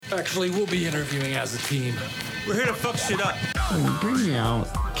Actually, we'll be interviewing as a team. We're here to fuck shit up. When you bring me out,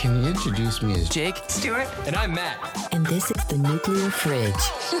 can you introduce me as Jake, Stuart, and I'm Matt. And this is the nuclear fridge.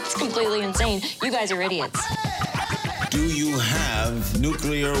 It's completely insane. You guys are idiots. Do you have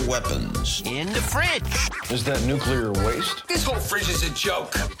nuclear weapons? in the fridge. Is that nuclear waste? This whole fridge is a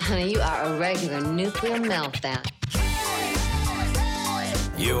joke. Honey, you are a regular nuclear meltdown.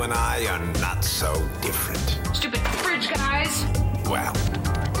 You and I are not so different. Stupid fridge guys. Well,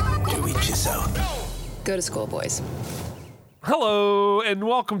 to each his own. Go to school, boys. Hello, and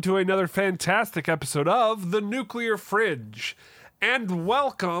welcome to another fantastic episode of The Nuclear Fridge. And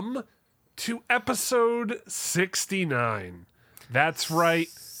welcome to episode 69. That's right,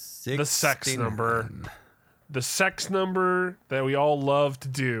 the sex number. The sex number that we all love to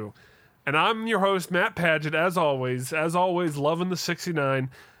do. And I'm your host, Matt Padgett, as always, loving the 69.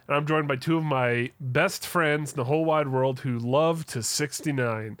 And I'm joined by two of my best friends in the whole wide world who love to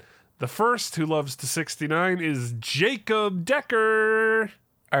 69. The first who loves to 69 is Jacob Decker.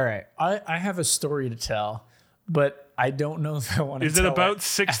 All right. I have a story to tell, but I don't know if I want to tell it. Is it about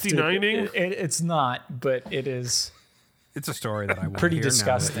 69ing? It's not, but it is. It's a story that I want pretty to hear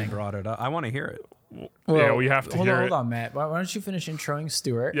disgusting. Now that you brought it up. I want to hear it. Well, yeah, we have to hear hold it. on, Matt. Why don't you finish introing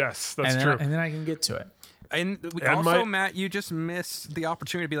Stuart? Yes, that's and true. And then I can get to it. And Matt, you just missed the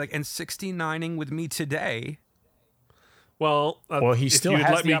opportunity to be like, and 69ing with me today. Well, he still if you'd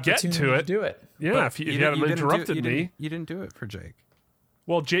has let the me opportunity get to it. to do it. Yeah, But if you hadn't interrupted me. You didn't do it for Jake.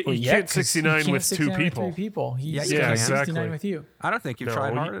 Well, you can't 69 with two people. With 3 people. He's Yeah, yeah, exactly. 69 with you. I don't think you've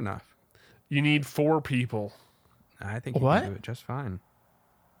tried hard enough. You need 4 people. I think you What? can do it just fine.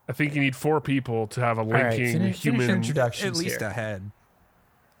 I think you need 4 people to have a All right, linking finish human. introductions At least here. a head.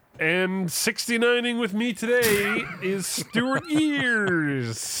 And 69ing with me today is Stuart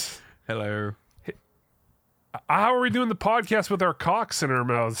Ears. Hello. How are we doing the podcast with our cocks in our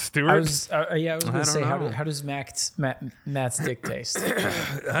mouths, Stuart? I was going to don't say, know. how does Matt's dick taste?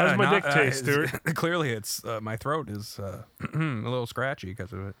 How's my dick taste, Stuart? Clearly, it's my throat is a little scratchy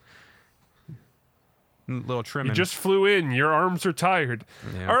because of it. A little trimming. You just flew in. Your arms are tired.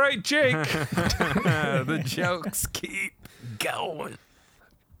 Yeah. All right, Jake. The jokes keep going.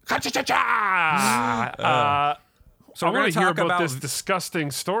 Cha-cha-cha-cha! So I we're want going to to hear talk about about this disgusting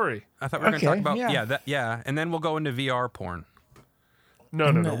story. I thought we were going to Okay, talk about yeah. and then we'll go into VR porn. No.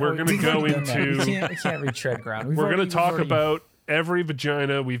 We're going to We've go already done that. into. We can't retread ground. We're going to talk about every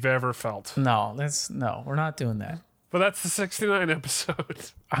vagina we've ever felt. No, we're not doing that. But that's the 69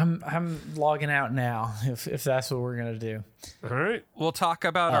 episode. I'm logging out now if that's what we're gonna do. All right. We'll talk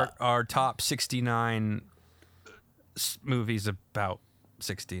about our top 69 movies about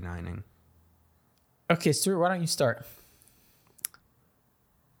 69ing. Okay, Stuart, why don't you start?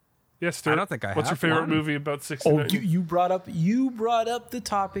 Yes, Stuart. I don't think I What's your have favorite one. movie about 69? Oh, you brought up the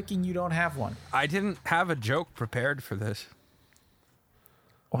topic and you don't have one. I didn't have a joke prepared for this.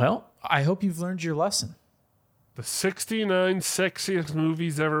 Well, I hope you've learned your lesson. The 69 sexiest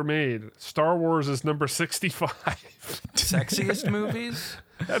movies ever made. Star Wars is number 65. Sexiest movies?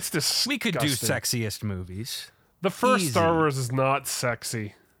 That's disgusting. We could do sexiest movies. The first Easy. Star Wars is not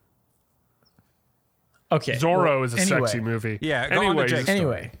sexy. Okay, Zorro is a anyway, sexy movie. Yeah, go on to Anyways, Jake's story.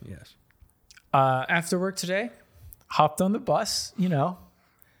 Anyway. Yes. After work today, hopped on the bus. You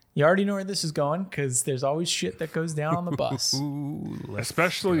already know where this is going because there's always shit that goes down on the bus.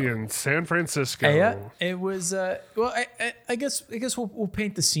 especially in San Francisco. Yeah, it was. Well, I guess we'll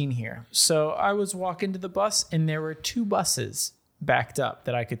paint the scene here. So I was walking to the bus, and there were 2 buses backed up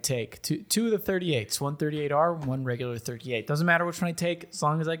that I could take. Two of the 38s, one 38R, one regular 38. Doesn't matter which one I take, as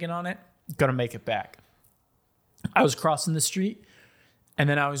long as I get on it, gonna make it back. I was crossing the street, and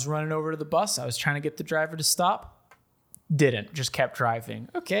then I was running over to the bus. I was trying to get the driver to stop. Didn't, just kept driving.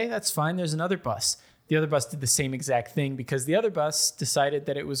 Okay, that's fine. There's another bus. The other bus did the same exact thing because the other bus decided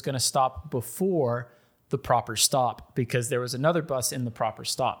that it was going to stop before the proper stop because there was another bus in the proper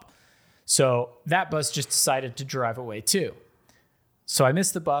stop. So that bus just decided to drive away too. So I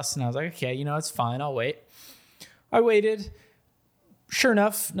missed the bus and I was like, okay, it's fine. I'll wait. I waited. Sure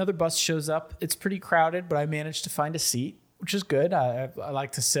enough, another bus shows up. It's pretty crowded, but I managed to find a seat, which is good. I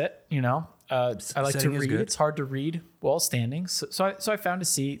like to sit, I like to Sitting is read. good. It's hard to read while standing. So I found a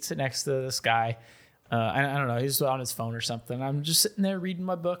seat, sit next to this guy. I don't know. He's on his phone or something. I'm just sitting there reading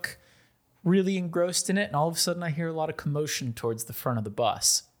my book, really engrossed in it. And all of a sudden I hear a lot of commotion towards the front of the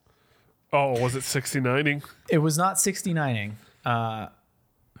bus. Oh, was it 69ing? It was not 69ing.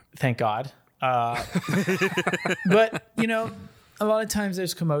 Thank God. But, a lot of times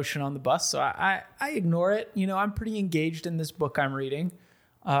there's commotion on the bus. So I ignore it. I'm pretty engaged in this book I'm reading.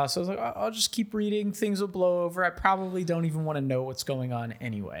 So I was like, I'll just keep reading. Things will blow over. I probably don't even want to know what's going on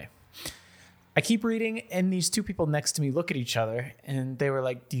anyway. I keep reading, and these two people next to me look at each other, and they were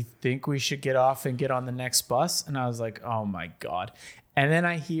like, do you think we should get off and get on the next bus? And I was like, oh my God. And then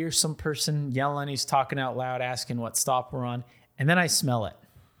I hear some person yelling, he's talking out loud, asking what stop we're on. And then I smell it.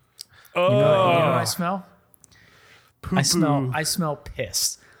 Oh. You know what I smell? I smell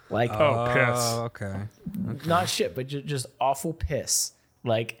piss. Like, piss. Okay. Not shit, but just awful piss.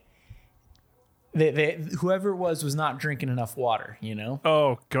 Like, they whoever it was not drinking enough water, you know?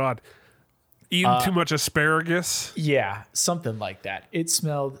 Oh, God. Eating too much asparagus? Yeah, something like that. It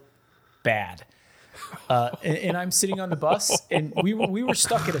smelled bad. And I'm sitting on the bus, and we were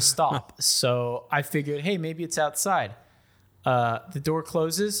stuck at a stop. So I figured, hey, maybe it's outside. The door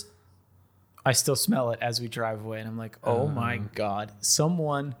closes. I still smell it as we drive away. And I'm like, oh, my God.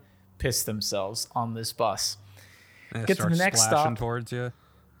 Someone pissed themselves on this bus. Get to the next stop. Towards you.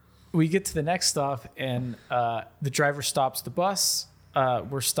 We get to the next stop, and the driver stops the bus.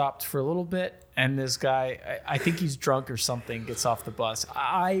 We're stopped for a little bit, and this guy, I think he's drunk or something, gets off the bus.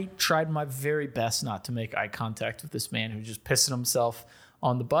 I tried my very best not to make eye contact with this man who just pissed himself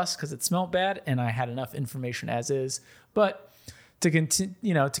on the bus because it smelled bad, and I had enough information as is. But to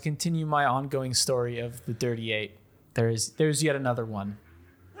continue my ongoing story of the Dirty Eight, there's yet another one.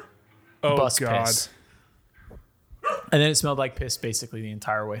 Oh, bus God. piss. And then it smelled like piss basically the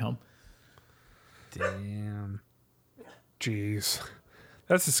entire way home. Damn. Jeez.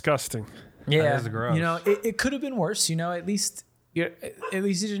 That's disgusting. Yeah, That is gross. you know, it could have been worse. You know, at least he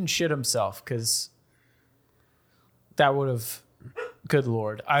didn't shit himself, because that would have. Good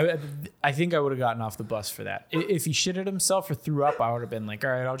Lord, I think I would have gotten off the bus for that. If he shitted himself or threw up, I would have been like,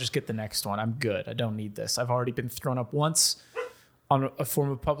 all right, I'll just get the next one. I'm good. I don't need this. I've already been thrown up once on a form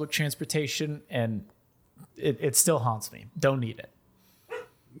of public transportation, and it still haunts me. Don't need it.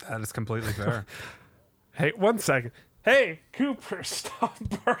 That is completely fair. Hey, 1 second. Hey, Cooper, stop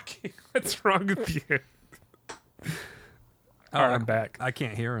barking. What's wrong with you? All right, I'm back. I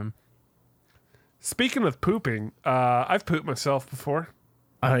can't hear him. Speaking of pooping, I've pooped myself before.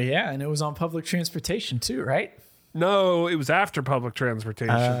 Oh, yeah, and it was on public transportation too, right? No, it was after public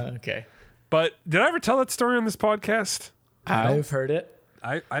transportation. Okay. But did I ever tell that story on this podcast? I've heard it.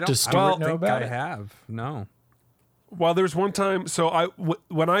 I don't, Does I don't Stuart know think about I it? have. No. Well, there's one time. So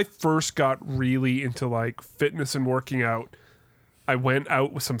when I first got really into like fitness and working out, I went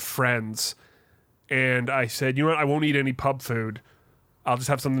out with some friends, and I said, you know what? I won't eat any pub food. I'll just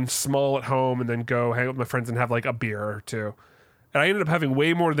have something small at home and then go hang out with my friends and have like a beer or two. And I ended up having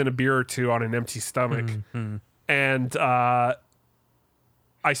way more than a beer or two on an empty stomach. Mm-hmm. And I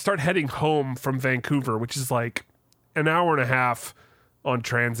start heading home from Vancouver, which is like an hour and a half on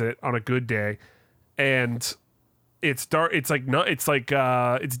transit on a good day. And it's dark. It's like not. It's like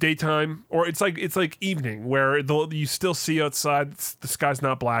it's daytime, or it's like evening, where you still see outside. The sky's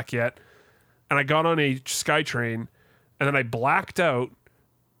not black yet. And I got on a SkyTrain, and then I blacked out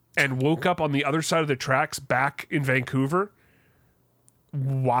and woke up on the other side of the tracks back in Vancouver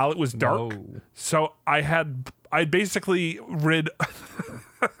while it was dark. Whoa. So I basically rid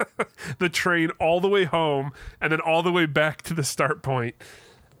the train all the way home and then all the way back to the start point.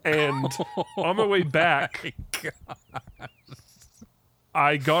 And on my way back,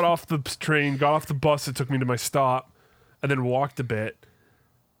 I got off the train, got off the bus that took me to my stop, and then walked a bit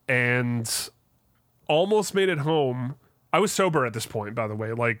and almost made it home. I was sober at this point, by the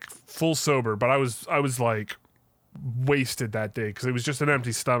way, like full sober, but I was like wasted that day because it was just an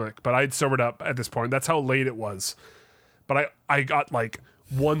empty stomach. But I'd sobered up at this point. That's how late it was. But I got like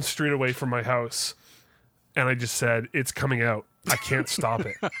one street away from my house, and I just said, it's coming out. I can't stop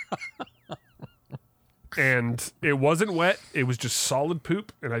it. And it wasn't wet. It was just solid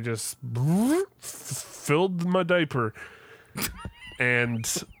poop. And I just filled my diaper.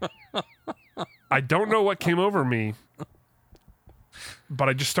 And I don't know what came over me, but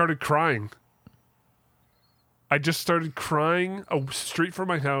I just started crying. I just started crying a street from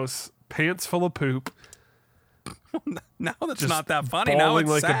my house, pants full of poop. Now that's Just not that funny. Now bawling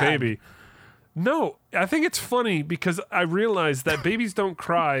it's like sad. a baby. No, I think it's funny because I realized that babies don't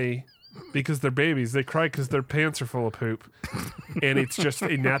cry because they're babies. They cry because their pants are full of poop. And it's just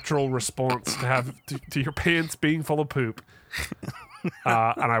a natural response to have to your pants being full of poop.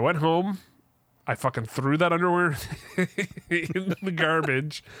 And I went home. I fucking threw that underwear in the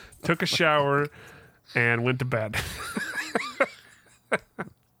garbage, took a shower, and went to bed.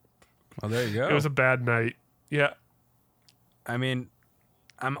 Well, there you go. It was a bad night. Yeah. I mean,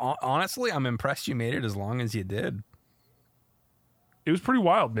 I'm impressed you made it as long as you did. It was pretty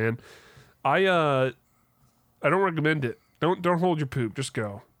wild, man. I don't recommend it. Don't hold your poop. Just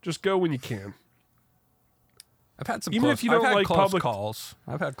go. Just go when you can. I've had some Even close, if you don't I've had like close public calls.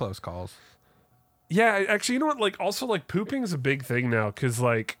 I've had close calls. Yeah, actually, you know what? Like, also, like, pooping is a big thing now because,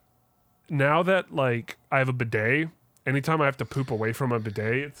 like, now that, like, I have a bidet, anytime I have to poop away from a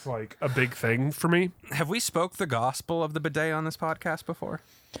bidet, it's, like, a big thing for me. Have we spoke the gospel of the bidet on this podcast before?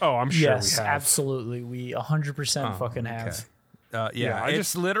 Oh, I'm sure Yes, we have. absolutely. We 100% fucking have. Yeah,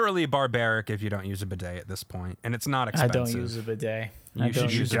 it's literally barbaric if you don't use a bidet at this point, and it's not expensive. I don't use a bidet. You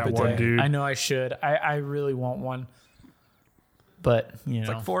should use a bidet. One, dude. I know I should. I really want one. But, you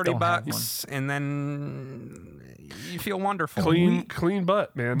know, It's like $40, and then you feel wonderful. Clean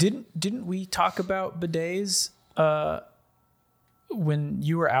butt, man. Didn't we talk about bidets when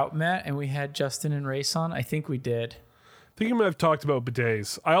you were out, Matt, and we had Justin and Race on? I think we did. I think you might have talked about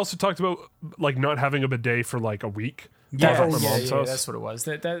bidets. I also talked about, like, not having a bidet for, like, a week. Yeah, At my mom's house. that's what it was.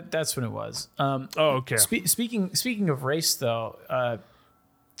 That's what it was. Okay. Speaking of Race, though,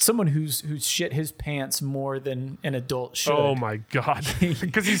 someone who's shit his pants more than an adult should. Oh my god!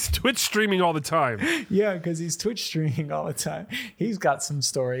 Because he's Twitch streaming all the time. Yeah, because he's Twitch streaming all the time. He's got some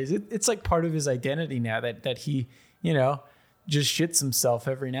stories. It's like part of his identity now that he, you know, just shits himself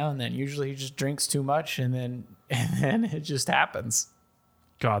every now and then. Usually he just drinks too much and then it just happens.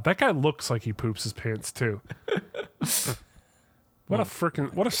 God, that guy looks like he poops his pants too. What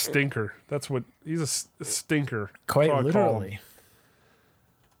a stinker. That's what he's a stinker. Quite That's what I call him. literally.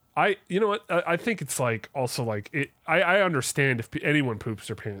 You know what? I think it's like also like it. I understand if anyone poops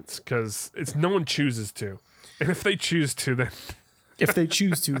their pants because it's no one chooses to, and if they choose to, then If they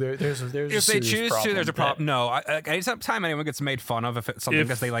choose to, there's If they serious choose to, problem. there's a problem. No, anytime anyone gets made fun of if it's something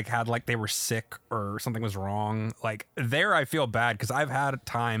because they like had like they were sick or something was wrong, like there I feel bad because I've had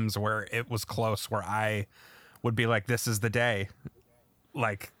times where it was close where I would be like, "This is the day,"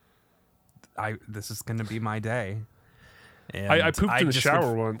 like this is gonna be my day. And I pooped in the just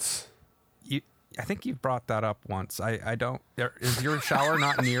shower once. I think you've brought that up once. I don't. Is your shower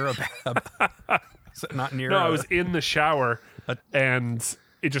not near a is it not near? No, I was in the shower and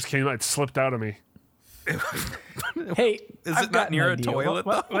it just came. It slipped out of me. Hey, is I've it got not an near a idea. toilet?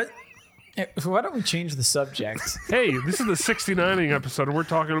 What? Why don't we change the subject? Hey, this is the 69ing episode and we're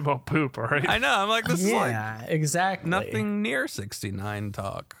talking about poop, all right? I know. I'm like, this is like exactly. nothing near 69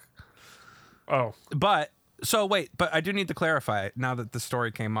 talk. Oh. But I do need to clarify now that the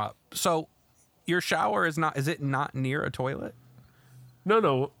story came up. So your shower is it not near a toilet?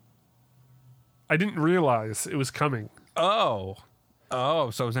 No. I didn't realize it was coming. Oh, so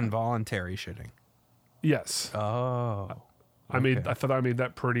it was involuntary shitting. Yes. Oh. I thought I made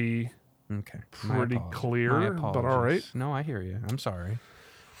that pretty clear, but all right. No, I hear you. I'm sorry.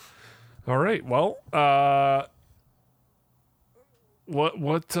 All right. Well,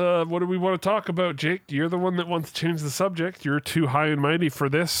 what do we want to talk about, Jake? You're the one that wants to change the subject. You're too high and mighty for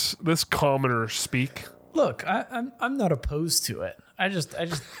this commoner speak. Look, I'm not opposed to it. I just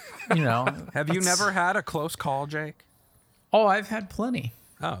you know. Have you never had a close call, Jake? Oh, I've had plenty.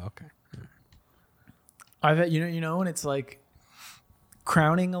 Oh, okay. I've had you know when it's like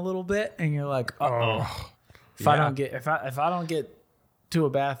crowning a little bit, and you're like, if I don't get to a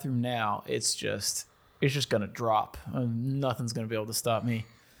bathroom now, it's just gonna drop. Nothing's gonna be able to stop me.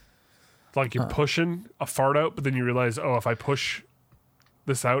 Like you're pushing a fart out, but then you realize, if I push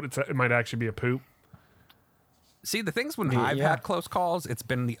this out, it might actually be a poop. See, the things when I've had close calls, it's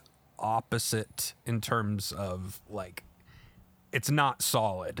been the opposite in terms of like, it's not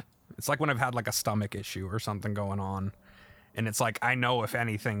solid. It's like when I've had like a stomach issue or something going on, and it's like I know if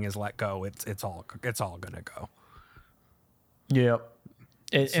anything is let go, it's all gonna go. Yep.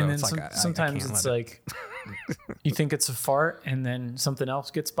 And then it's like sometimes it's like you think it's a fart, and then something else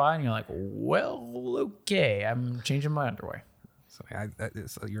gets by, and you're like, well, okay, I'm changing my underwear. So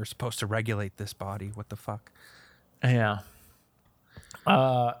you're supposed to regulate this body. What the fuck? Yeah.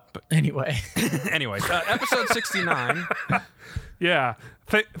 But anyway. Anyways, episode 69. Yeah.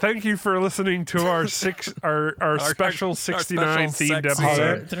 Thank you for listening to our special 69 themed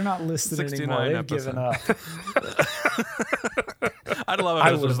episode. They're not listed anymore. They've given up. I'd love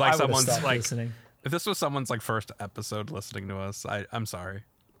if this was like someone's like listening. If this was someone's like first episode listening to us. I'm sorry.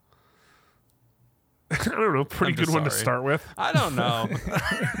 I don't know. Pretty good one to start with. I don't know.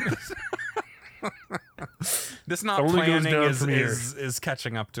 This not only planning goes down is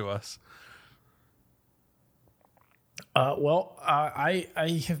catching up to us. I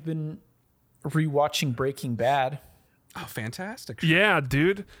have been rewatching Breaking Bad. Oh, fantastic! Yeah,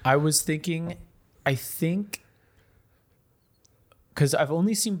 dude. I was thinking, I think, because I've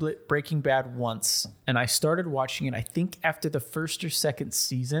only seen Breaking Bad once, and I started watching it, I think, after the first or second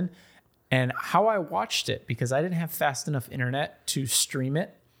season, And how I watched it, because I didn't have fast enough internet to stream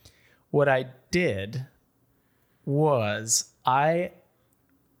it, what I did was I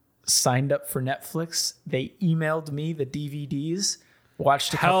signed up for Netflix. They emailed me the DVDs,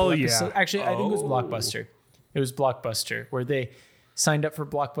 watched a couple episodes. Actually, I think it was Blockbuster. It was Blockbuster, where they signed up for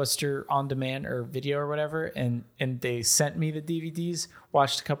Blockbuster on demand or video or whatever, and they sent me the DVDs,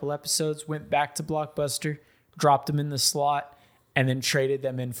 watched a couple episodes, went back to Blockbuster, dropped them in the slot, and then traded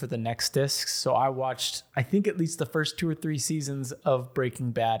them in for the next disc. So I watched, I think, at least the first 2 or 3 seasons of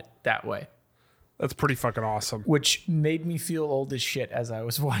Breaking Bad that way. That's pretty fucking awesome. Which made me feel old as shit as I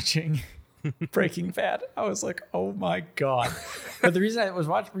was watching Breaking Bad. I was like, oh my God. But the reason I was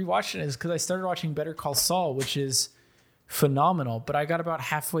rewatching it is because I started watching Better Call Saul, which is phenomenal. But I got about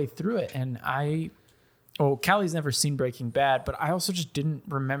halfway through it, and Callie's never seen Breaking Bad, but I also just didn't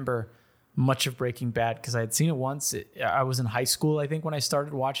remember much of Breaking Bad because I had seen it once. I was in high school, I think, when I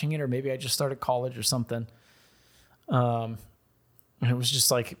started watching it, or maybe I just started college or something. And it was just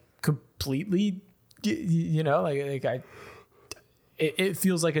like completely, it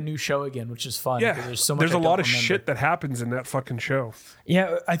feels like a new show again, which is fun. Yeah, there's so much. There's a lot of shit that happens in that fucking show.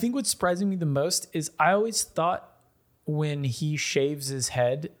 Yeah, I think what's surprising me the most is I always thought when he shaves his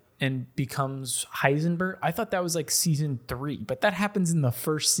head and becomes Heisenberg, I thought that was like season 3, but that happens in the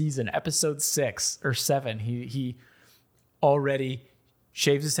first season, episode 6 or 7. He already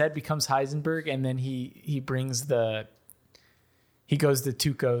shaves his head, becomes Heisenberg, and then he goes to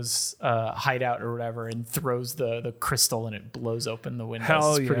Tuco's hideout or whatever and throws the crystal, and it blows open the windows.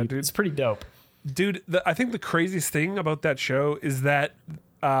 Hell yeah, dude. It's pretty dope. Dude, I think the craziest thing about that show is that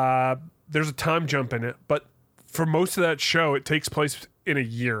there's a time jump in it, but for most of that show, it takes place in a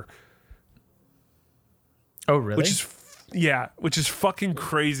year. Oh, really? Which is fucking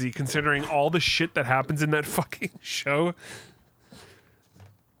crazy considering all the shit that happens in that fucking show.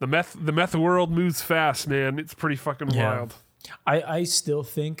 The meth world moves fast, man. It's pretty fucking wild. I still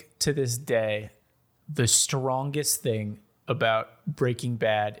think to this day, the strongest thing about Breaking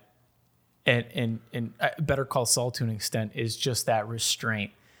Bad and Better Call Saul to an extent is just that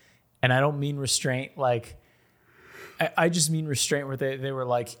restraint. And I don't mean restraint like, I just mean restraint where they were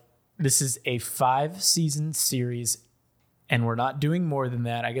like, this is a 5-season series and we're not doing more than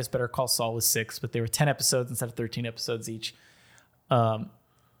that. I guess Better Call Saul was 6, but they were 10 episodes instead of 13 episodes each. And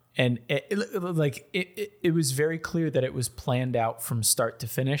it was very clear that it was planned out from start to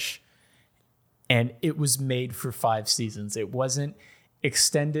finish, and it was made for 5 seasons. It wasn't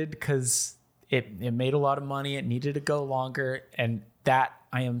extended because it made a lot of money. It needed to go longer, and that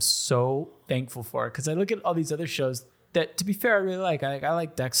I am so thankful for, because I look at all these other shows that, to be fair, I really like. I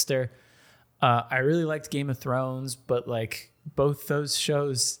like Dexter. I really liked Game of Thrones, but like both those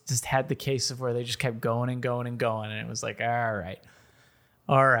shows just had the case of where they just kept going and going and going, and it was like, all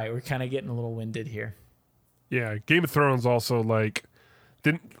right, we're kind of getting a little winded here. Yeah, Game of Thrones also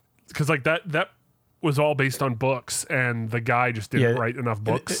because that was all based on books, and the guy just didn't write enough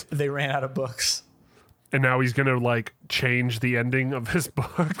books. They ran out of books. And now he's gonna like change the ending of his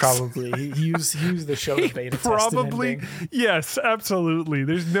books. Probably he used the show to beta test probably an ending. Yes, absolutely.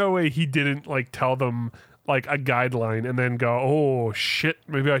 There's no way he didn't like tell them like a guideline and then go, oh shit,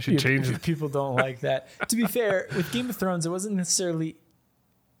 maybe I should change it. People don't like that. To be fair, with Game of Thrones, it wasn't necessarily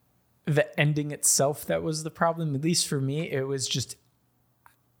the ending itself that was the problem. At least for me, it was just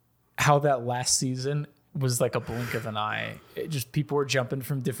how that last season was like a blink of an eye. It just, people were jumping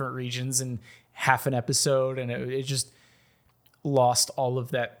from different regions in half an episode, and it just lost all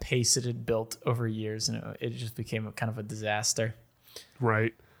of that pace it had built over years, and it just became a kind of a disaster.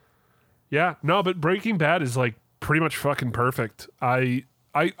 Right. Yeah. No, but Breaking Bad is like pretty much fucking perfect. I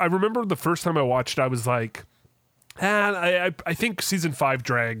remember the first time I watched, I was like, I think season 5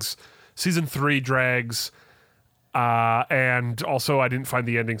 drags, season 3 drags. And also I didn't find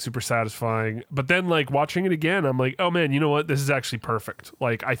the ending super satisfying, but then like watching it again, I'm like, oh man, you know what? This is actually perfect.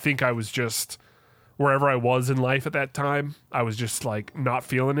 Like, I think I was just wherever I was in life at that time. I was just like not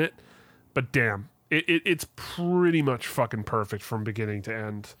feeling it, but damn, it's pretty much fucking perfect from beginning to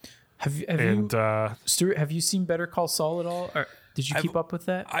end. Stuart, have you seen Better Call Saul at all? Or did you keep up with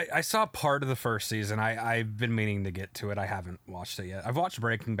that? I saw part of the first season. I've been meaning to get to it. I haven't watched it yet. I've watched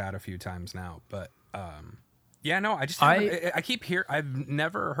Breaking Bad a few times now, but yeah, no, I keep I've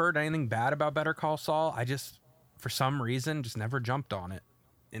never heard anything bad about Better Call Saul. I just, for some reason, just never jumped on it.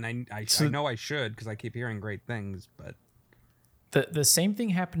 And I know I should, because I keep hearing great things, but the same thing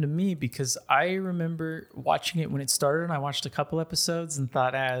happened to me, because I remember watching it when it started, and I watched a couple episodes and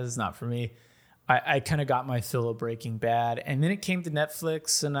thought, it's not for me. I kind of got my fill of Breaking Bad, and then it came to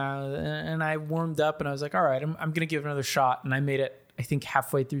Netflix, and I warmed up, and I was like, all right, I'm gonna give it another shot, and I I think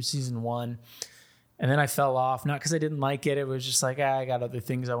halfway through season 1. And then I fell off, not because I didn't like it. It was just like, I got other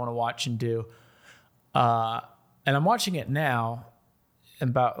things I want to watch and do. And I'm watching it now,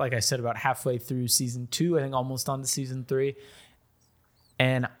 about, like I said, about halfway through season 2, I think almost on to season 3.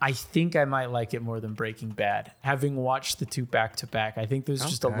 And I think I might like it more than Breaking Bad. Having watched the 2 back to back, I think there's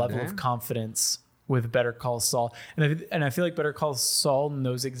just a level of confidence with Better Call Saul. And I feel like Better Call Saul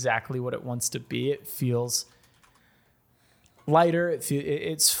knows exactly what it wants to be. It feels lighter.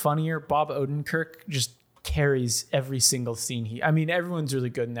 It's funnier. Bob Odenkirk just carries every single scene. I mean, everyone's really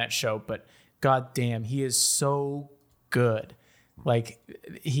good in that show, but god damn, he is so good. Like,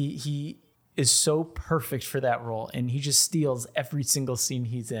 he is so perfect for that role, and he just steals every single scene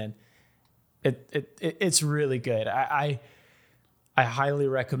he's in. It's really good. I highly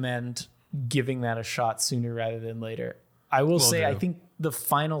recommend giving that a shot sooner rather than later. I will say, I think the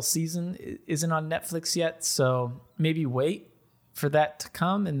final season isn't on Netflix yet, so maybe wait for that to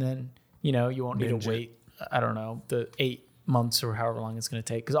come, and then, you won't need to wait, I don't know, the 8 months or however long it's going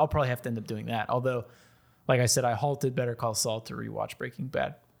to take, because I'll probably have to end up doing that. Although, like I said, I halted Better Call Saul to rewatch Breaking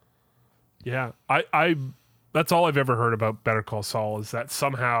Bad. Yeah, I that's all I've ever heard about Better Call Saul, is that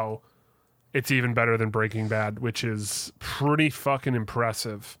somehow it's even better than Breaking Bad, which is pretty fucking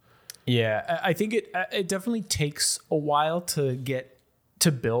impressive. Yeah, I think it definitely takes a while to get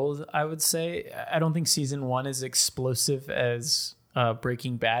to build, I would say. I don't think season 1 is explosive as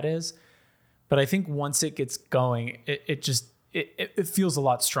Breaking Bad is, but I think once it gets going, it feels a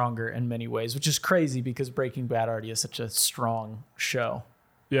lot stronger in many ways, which is crazy because Breaking Bad already is such a strong show.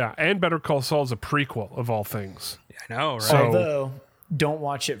 Yeah, and Better Call Saul is a prequel of all things. Yeah, I know, right? Although, don't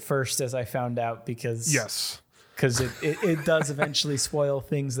watch it first, as I found out, because it does eventually spoil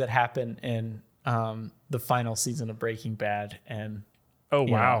things that happen in the final season of Breaking Bad. And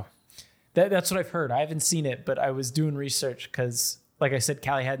wow, that's what I've heard. I haven't seen it, but I was doing research because, like I said,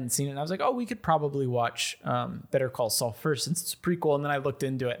 Callie hadn't seen it, and I was like, we could probably watch Better Call Saul first since it's a prequel. And then I looked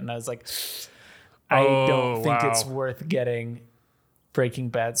into it, and I was like, I don't think it's worth getting Breaking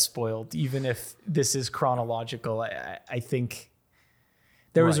Bad spoiled, even if this is chronological. I think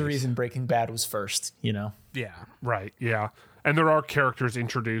there was a reason Breaking Bad was first, Yeah. Right. Yeah. And there are characters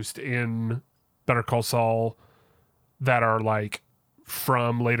introduced in Better Call Saul that are like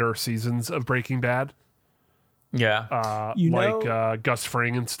from later seasons of Breaking Bad. Yeah. Like Gus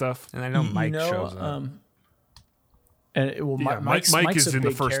Fring and stuff. And I know Mike shows up. Mike's is in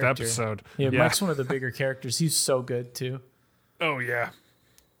the first character. episode. Yeah, Mike's one of the bigger characters. He's so good too. Oh, yeah.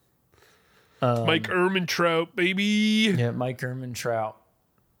 Mike Ehrmantraut, baby. Yeah, Mike Ehrmantraut.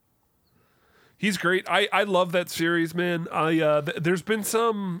 He's great. I love that series, man. There's been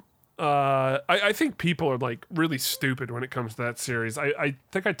some... I think people are, like, really stupid when it comes to that series. I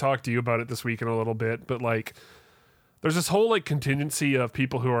think I talked to you about it this weekend a little bit, but, like, there's this whole, like, contingency of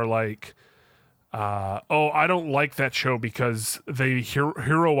people who are, like, I don't like that show because they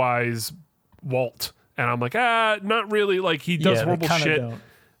heroize Walt. And I'm like, not really. Like, he does horrible shit,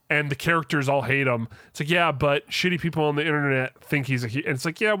 and the characters all hate him. It's like, yeah, but shitty people on the internet think he's and it's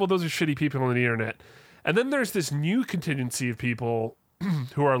like, yeah, well, those are shitty people on the internet. And then there's this new contingency of people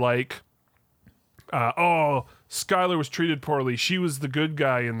who are like, Skylar was treated poorly. She was the good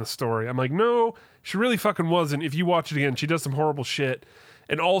guy in the story. I'm like, no, she really fucking wasn't. If you watch it again, she does some horrible shit.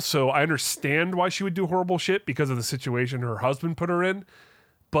 And also, I understand why she would do horrible shit because of the situation her husband put her in.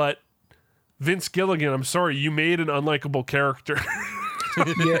 But Vince Gilligan, I'm sorry, you made an unlikable character.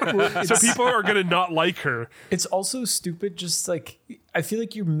 So people are going to not like her. It's also stupid. Just like, I feel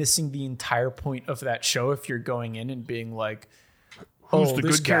like you're missing the entire point of that show if you're going in and being like, who's the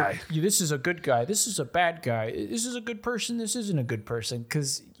good guy? This is a good guy. This is a bad guy. This is a good person. This isn't a good person.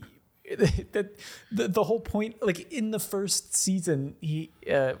 Because the whole point, like in the first season,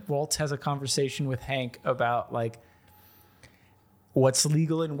 Walt has a conversation with Hank about like, what's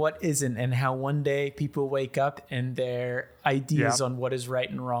legal and what isn't, and how one day people wake up and their ideas on what is right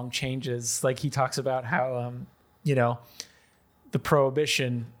and wrong changes. Like he talks about how, the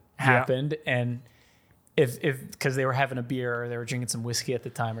prohibition happened, and if because they were having a beer or they were drinking some whiskey at the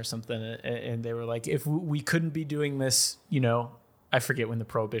time or something, and they were like, if we couldn't be doing this, I forget when the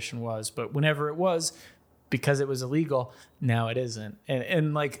prohibition was, but whenever it was, because it was illegal, now it isn't.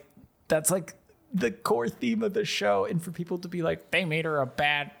 And like, that's like the core theme of the show. And for people to be like, they made her a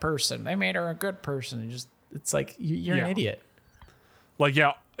bad person, they made her a good person, and it's like, you're an idiot. Like,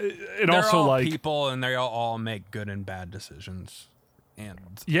 yeah. They're also all like people, and they all make good and bad decisions. And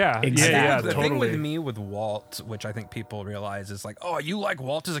the totally. Thing with me with Walt, which I think people realize, is like, oh, you like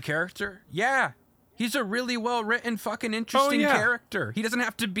Walt as a character? Yeah. He's a really well written, fucking interesting character. He doesn't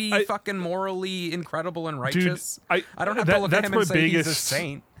have to be fucking morally incredible and righteous. Dude, I don't have to look at him and say he's a biggest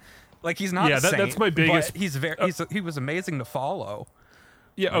saint. Like he's not a saint. That's my biggest. But he was amazing to follow.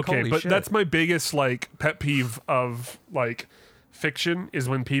 Yeah, like, okay, but shit. that's my biggest like pet peeve of like fiction is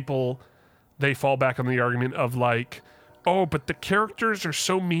when people they fall back on the argument of like, oh, but the characters are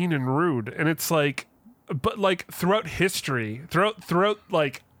so mean and rude, and it's like, but like throughout history, throughout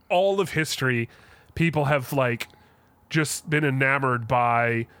like all of history, people have like just been enamored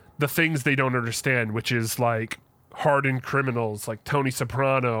by the things they don't understand, which is like hardened criminals like Tony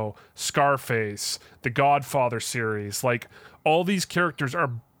Soprano, Scarface, the Godfather series. Like all these characters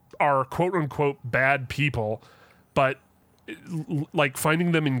are quote unquote bad people, but like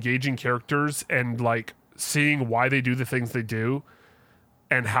finding them engaging characters and like seeing why they do the things they do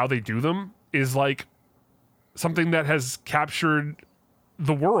and how they do them is like something that has captured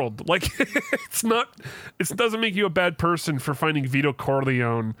the world. Like it doesn't make you a bad person for finding Vito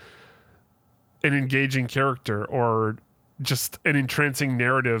Corleone an engaging character or just an entrancing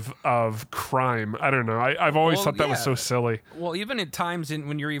narrative of crime. I don't know. I've always thought that was so silly. Well, even at times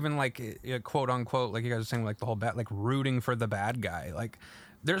when you're even like quote unquote, like you guys are saying, like the whole like rooting for the bad guy. Like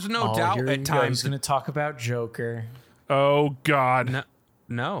there's no doubt at times. Going to talk about Joker. Oh God.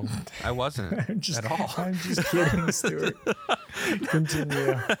 No, I wasn't at all. I'm just kidding, Stuart.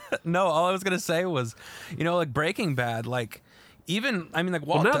 Continue. No, all I was gonna say was, like Breaking Bad, like even like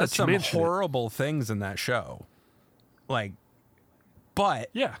Walt does some horrible things in that show, like, but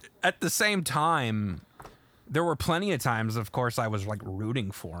at the same time, there were plenty of times, of course, I was like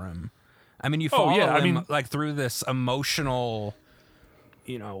rooting for him. I mean, you follow him like through this emotional,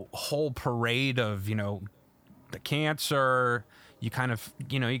 whole parade of the cancer. You kind of,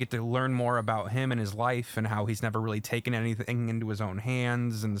 you get to learn more about him and his life and how he's never really taken anything into his own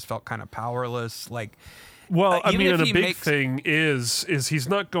hands and has felt kind of powerless. Like, well, I mean, and a big thing is he's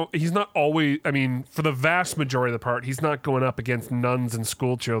not always, I mean, for the vast majority of the part, he's not going up against nuns and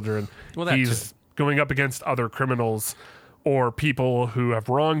school children. Well, he's going up against other criminals or people who have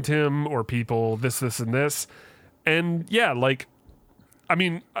wronged him or people this, and this. And yeah, like, I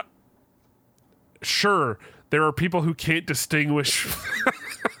mean, sure, there are people who can't distinguish.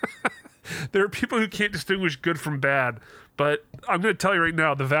 There are people who can't distinguish good from bad. But I'm going to tell you right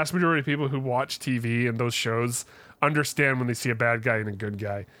now, the vast majority of people who watch TV and those shows understand when they see a bad guy and a good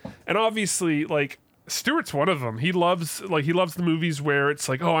guy. And obviously, like, Stuart's one of them. He loves the movies where it's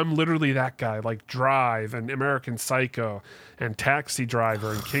like, oh, I'm literally that guy, like Drive and American Psycho and Taxi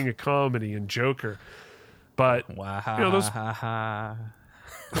Driver and King of Comedy and Joker. But those.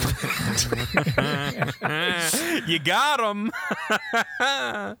 You got him.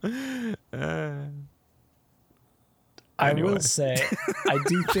 I will say, I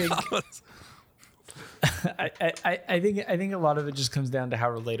do think. I think a lot of it just comes down to how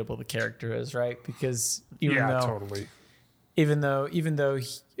relatable the character is, right? Because even though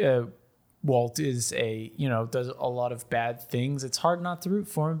Walt is does a lot of bad things, it's hard not to root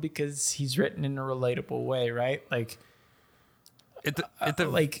for him because he's written in a relatable way, right? Like.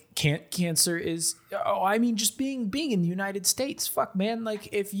 Cancer is. Oh, I mean, just being in the United States. Fuck, man. Like,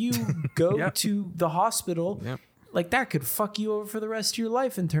 if you go to the hospital, like that could fuck you over for the rest of your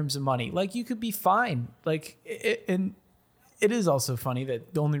life in terms of money. Like, you could be fine. Like, and it is also funny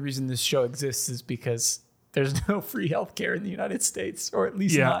that the only reason this show exists is because there's no free healthcare in the United States, or at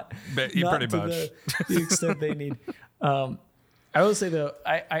least not pretty much the extent they need. I will say though,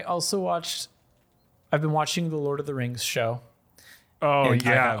 I've been watching the Lord of the Rings show. Oh,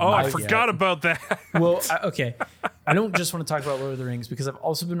 yeah. I forgot about that. Well, okay. I don't just want to talk about Lord of the Rings because I've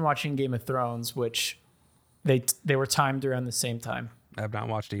also been watching Game of Thrones, which they were timed around the same time. I have not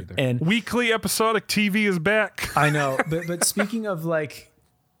watched either. And weekly episodic TV is back. I know. But speaking of like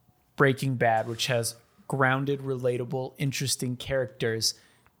Breaking Bad, which has grounded, relatable, interesting characters,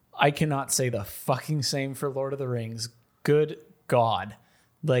 I cannot say the fucking same for Lord of the Rings. Good God.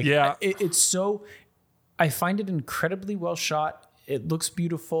 Like, it's so... I find it incredibly well shot. It looks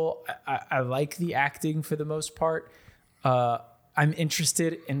beautiful. I like the acting for the most part. I'm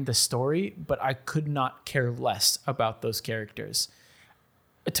interested in the story, but I could not care less about those characters.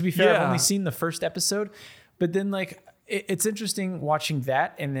 To be fair, I've only seen the first episode, but then like it's interesting watching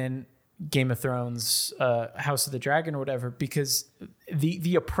that and then Game of Thrones, House of the Dragon or whatever, because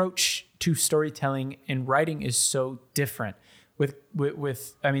the approach to storytelling and writing is so different.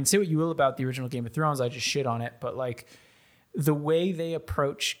 With I mean, say what you will about the original Game of Thrones, I just shit on it, but like the way they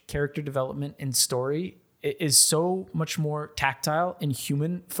approach character development and story is so much more tactile and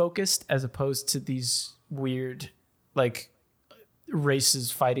human focused as opposed to these weird like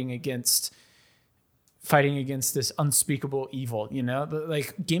races fighting against fighting against this unspeakable evil,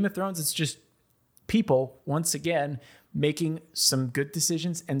 like Game of Thrones, it's just people once again making some good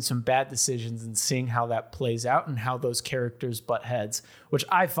decisions and some bad decisions and seeing how that plays out and how those characters butt heads, which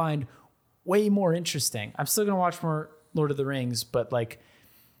I find way more interesting. I'm still going to watch more Lord of the Rings, but like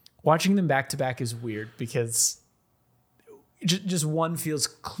watching them back to back is weird because just one feels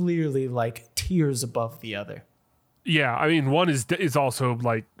clearly like tiers above the other. Yeah, I mean, one is also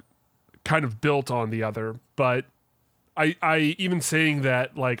like kind of built on the other, but I even saying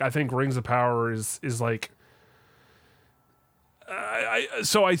that, like, I think Rings of Power is like,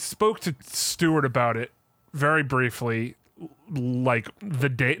 so I spoke to Stuart about it very briefly, like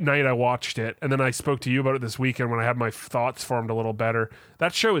the night I watched it, and then I spoke to you about it this weekend when I had my thoughts formed a little better.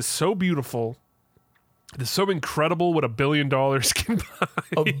 That show is so beautiful. It's so incredible what $1 billion can buy.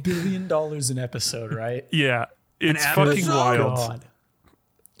 $1 billion an episode, right? Yeah, it's fucking wild.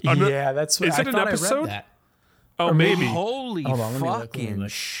 God. Yeah, that's what is it an episode? I read that. Oh, maybe. Holy Hold on, let me fucking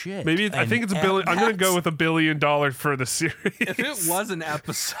shit. Maybe I think it's $1 billion. I'm going to go with $1 billion for the series. If it was an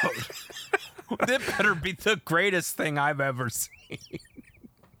episode, it better be the greatest thing I've ever seen.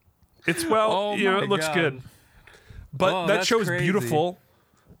 It's it looks good. But that show is beautiful.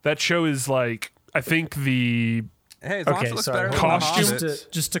 That show is like, I think the Hey, as long as it looks better than costume. The Hobbit.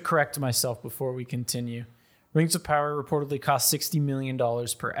 Just to correct myself before we continue, Rings of Power reportedly cost $60 million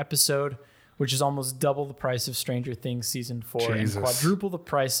per episode, which is almost double the price of Stranger Things season 4 Jesus. and quadruple the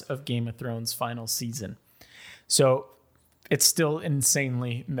price of Game of Thrones final season. So it's still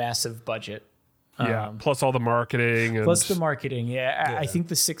insanely massive budget. Yeah, plus all the marketing. And Plus the marketing, yeah. I think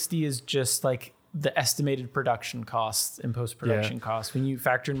the 60 is just like the estimated production costs and post-production costs. When you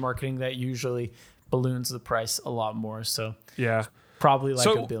factor in marketing, that usually balloons the price a lot more. So yeah, probably like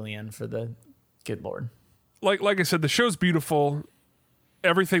 $1 billion for the good Lord. Like I said, the show's beautiful.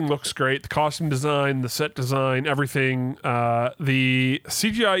 Everything looks great. The costume design, the set design, everything. The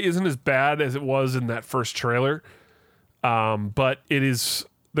CGI isn't as bad as it was in that first trailer, but it is.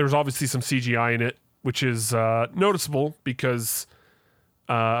 There's obviously some CGI in it, which is noticeable because,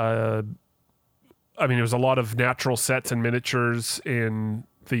 I mean, there was a lot of natural sets and miniatures in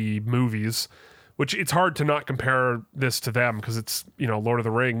the movies, which it's hard to not compare this to them because it's, Lord of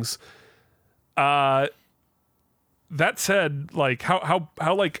the Rings. That said, like how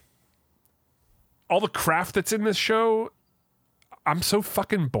like all the craft that's in this show, I'm so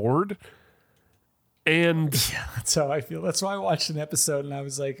fucking bored. And yeah, that's how I feel. That's why I watched an episode and I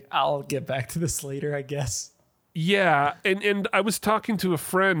was like, I'll get back to this later, I guess. Yeah, and I was talking to a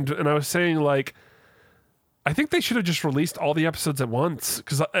friend and I was saying, like, I think they should have just released all the episodes at once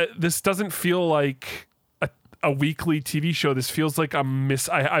because this doesn't feel like a weekly TV show. This feels like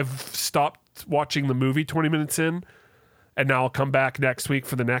I've stopped watching the movie 20 minutes in, and now I'll come back next week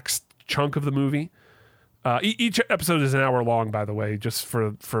for the next chunk of the movie. Each episode is an hour long, by the way, just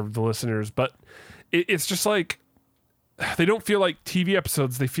for the listeners. But it's just like, they don't feel like TV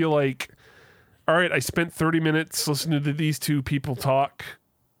episodes. They feel like, all right, I spent 30 minutes listening to these two people talk.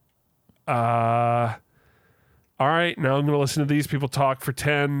 All right, now I'm going to listen to these people talk for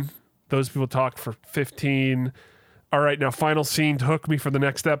 10. Those people talk for 15. All right, now final scene to hook me for the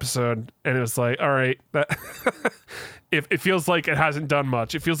next episode. And it was like, all right, that it feels like it hasn't done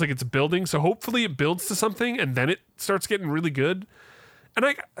much. It feels like it's building. So hopefully it builds to something and then it starts getting really good. And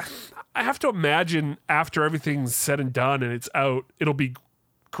I have to imagine after everything's said and done and it's out, it'll be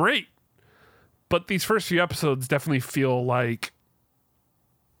great. But these first few episodes definitely feel like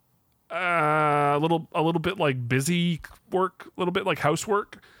a little bit like busy work, a little bit like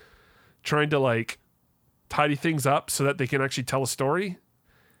housework, trying to like tidy things up so that they can actually tell a story.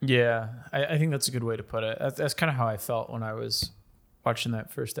 Yeah, I think that's a good way to put it. That's kind of how I felt when I was watching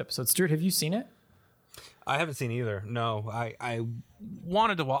that first episode. Stuart, have you seen it? I haven't seen either. No, I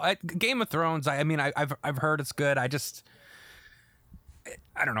wanted to watch Game of Thrones. I mean, I've heard it's good. I don't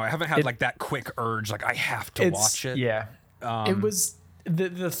know. I haven't had like that quick urge. Like I have to watch it. Yeah, it was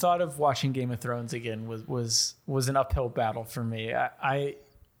the thought of watching Game of Thrones again was an uphill battle for me.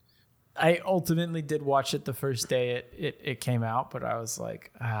 I ultimately did watch it the first day it came out, but I was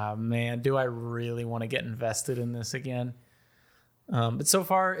like, man, do I really want to get invested in this again? But so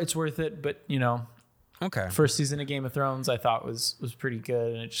far it's worth it. But okay. First season of Game of Thrones I thought was pretty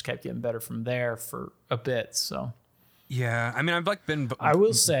good, and it just kept getting better from there for a bit. So yeah, I mean, I've like been. I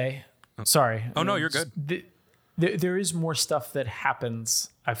will say, sorry. Oh no, you're good. There is more stuff that happens,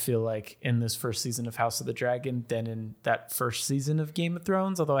 I feel like, in this first season of House of the Dragon than in that first season of Game of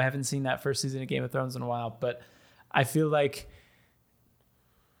Thrones, although I haven't seen that first season of Game of Thrones in a while. But I feel like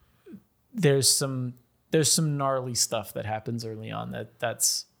there's some gnarly stuff that happens early on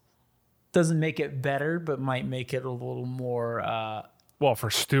that's doesn't make it better, but might make it a little more. Well, for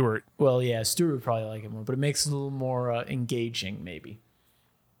Stuart. Well, yeah, Stuart would probably like it more, but it makes it a little more engaging, maybe.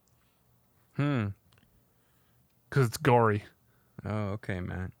 Because it's gory. Oh, okay,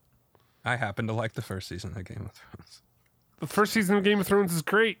 man. I happen to like the first season of Game of Thrones. The first season of Game of Thrones is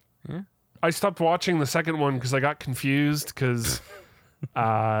great. Yeah. I stopped watching the second one because I got confused because,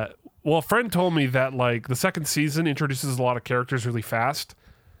 well, a friend told me that like the second season introduces a lot of characters really fast,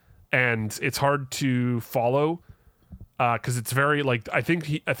 and it's hard to follow because it's very like I think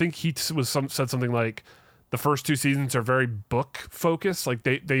he said something like the first two seasons are very book focused, like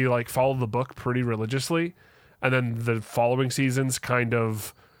they like follow the book pretty religiously, and then the following seasons kind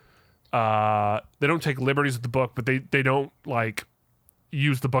of they don't take liberties with the book, but they don't like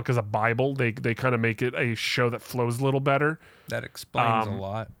use the book as a Bible. They kind of make it a show that flows a little better. That explains a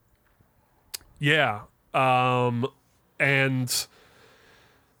lot. Yeah. And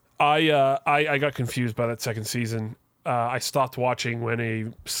I got confused by that second season. I stopped watching when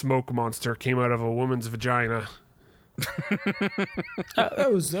a smoke monster came out of a woman's vagina. That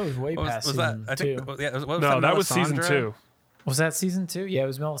was way past season two. That was season 2. Was that season 2? Yeah, it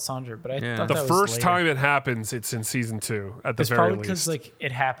was Melisandre, but I thought the that was first later. time it happens, it's in season 2 at the It's very probably least. because like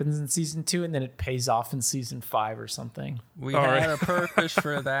it happens in season 2 and then it pays off in season 5 or something. We had a purpose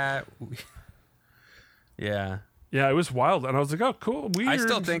for that. Yeah. Yeah, it was wild, and I was like, "Oh, cool, weird." I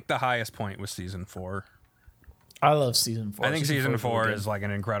still think the highest point was season 4. I love season 4. I think season 4 really is like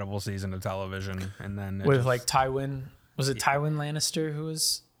an incredible season of television, and then with like Tywin. Was it Tywin Lannister who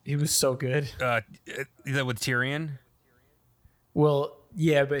was? He was so good. With Tyrion. Well,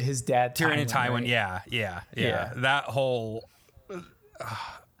 yeah, but his dad Tyrion and Tywin. right? Yeah. That whole. I'm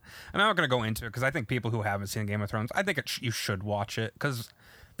not going to go into it because I think people who haven't seen Game of Thrones, I think you should watch it because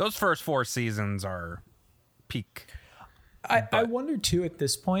those first 4 seasons are peak. I wonder too at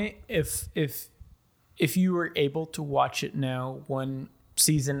this point if you were able to watch it now, one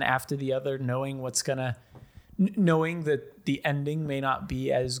season after the other, knowing that the ending may not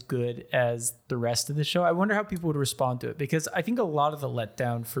be as good as the rest of the show. I wonder how people would respond to it, because I think a lot of the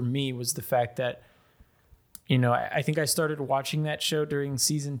letdown for me was the fact that, I think I started watching that show during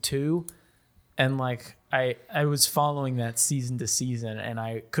season 2, and like I was following that season to season, and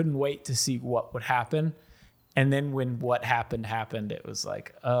I couldn't wait to see what would happen. And then when what happened, it was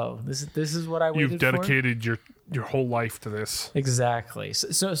like, oh, this is what I waited for. You've dedicated your whole life to this. Exactly.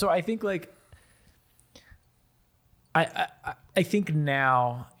 So I think like I think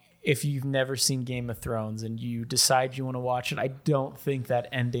now, if you've never seen Game of Thrones and you decide you want to watch it, I don't think that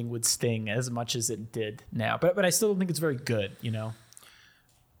ending would sting as much as it did now. But I still don't think it's very good,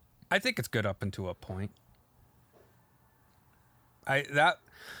 I think it's good up until a point. I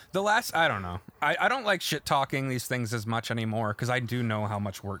don't know. I don't like shit talking these things as much anymore because I do know how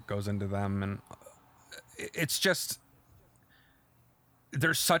much work goes into them, and it's just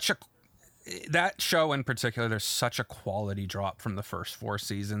that show in particular, there's such a quality drop from the first 4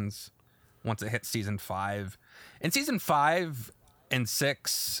 seasons once it hits season 5. And season 5 and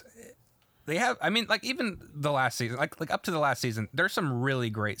 6, they have, like even the last season, like up to the last season, there's some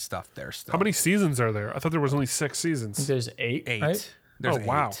really great stuff there still. How many seasons are there? I thought there was only 6 seasons. There's 8. 8. Right? There's 8.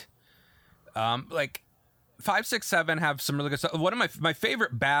 Wow. Like 5, 6, 7 have some really good stuff. One of my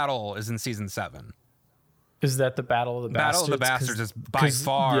favorite battle is in season 7. Is that the Battle of the Bastards? Battle of the Bastards is by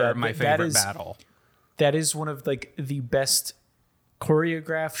far my favorite battle. That is one of like the best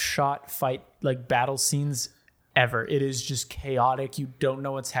choreographed shot fight like battle scenes ever. It is just chaotic. You don't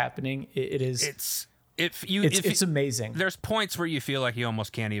know what's happening. It is. It's amazing. There's points where you feel like you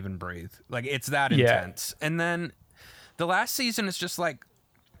almost can't even breathe. Like it's that intense. And then the last season is just like,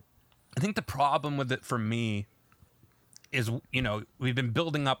 I think the problem with it for me is, we've been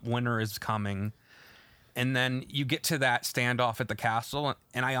building up winter is coming. And then you get to that standoff at the castle.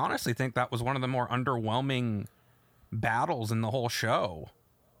 And I honestly think that was one of the more underwhelming battles in the whole show.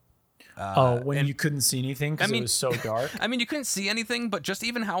 When you couldn't see anything because it was so dark. You couldn't see anything, but just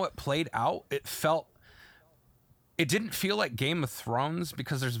even how it played out, it didn't feel like Game of Thrones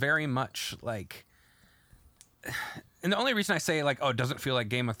because there's very much like... And the only reason I say like, it doesn't feel like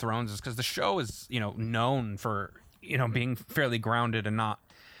Game of Thrones is because the show is, known for, being fairly grounded and not,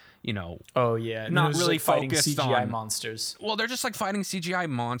 not really like fighting focused CGI on monsters. Well, they're just like fighting CGI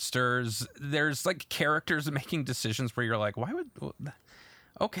monsters. There's like characters making decisions where you're like, why would?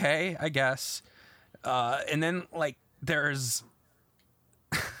 Okay, I guess. And then like there's.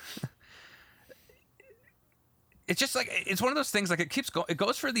 It's just like it's one of those things like it keeps going. It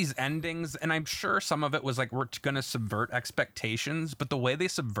goes for these endings, and I'm sure some of it was like we're gonna subvert expectations, but the way they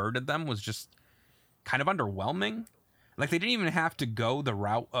subverted them was just kind of underwhelming. Like, they didn't even have to go the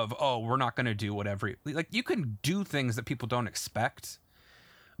route of, oh, we're not going to do whatever. Like, you can do things that people don't expect.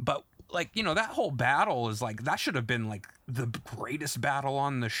 But, like, you know, that whole battle is, like, that should have been, like, the greatest battle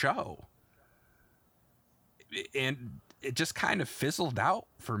on the show. And it just kind of fizzled out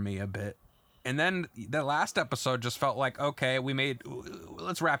for me a bit. And then the last episode just felt like, okay,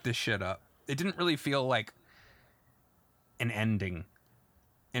 let's wrap this shit up. It didn't really feel like an ending.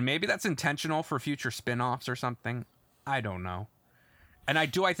 And maybe that's intentional for future spin-offs or something. I don't know. And I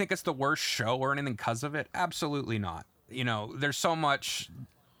think it's the worst show or anything because of it? Absolutely not. You know, there's so much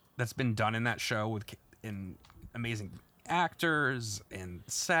that's been done in that show in amazing actors and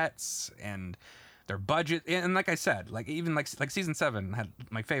sets and their budget. And like I said, like even like season 7 had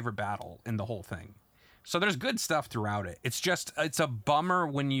my favorite battle in the whole thing. So there's good stuff throughout it. It's a bummer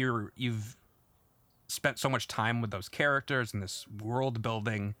when you've spent so much time with those characters and this world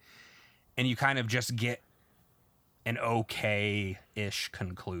building and you kind of just get an okay-ish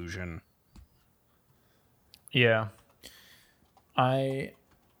conclusion. Yeah. I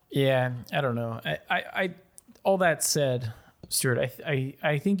don't know. I all that said, Stuart,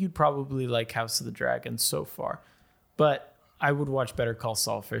 I think you'd probably like House of the Dragon so far, but I would watch Better Call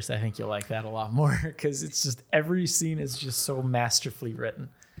Saul first. I think you'll like that a lot more because it's just every scene is just so masterfully written.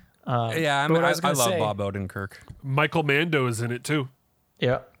 I love Bob Odenkirk. Michael Mando is in it too.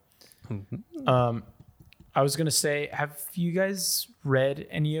 Yeah. I was gonna say, have you guys read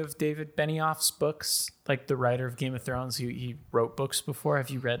any of David Benioff's books? Like the writer of Game of Thrones, he wrote books before. Have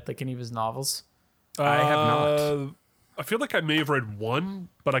you read like any of his novels? I have not. I feel like I may have read one,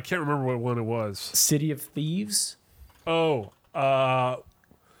 but I can't remember what one it was. City of Thieves. Oh,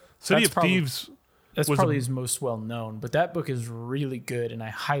 City of Thieves. That's probably his most well known, but that book is really good, and I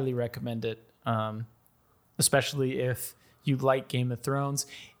highly recommend it. Especially if you like Game of Thrones.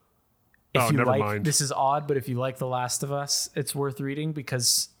 Never mind. This is odd, but if you like The Last of Us, it's worth reading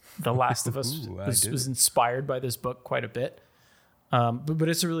because The Last of Us was inspired by this book quite a bit. But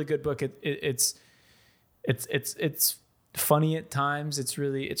it's a really good book. It's funny at times. It's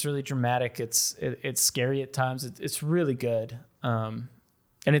really dramatic. It's scary at times. It's really good.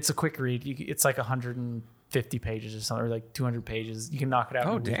 And it's a quick read. It's like 150 pages or something, or like 200 pages. You can knock it out in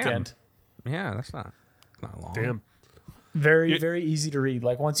a weekend. Yeah, that's not long. Damn. Very easy to read.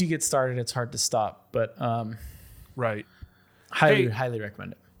 Like once you get started, it's hard to stop. But right, highly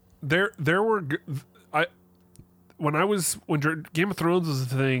recommend it. There were when Game of Thrones was a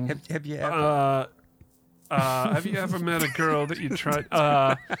thing. Have you ever? Have you ever met a girl that you tried?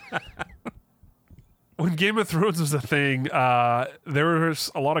 When Game of Thrones was a thing, there was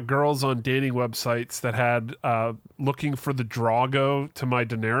a lot of girls on dating websites that had looking for the Drago to my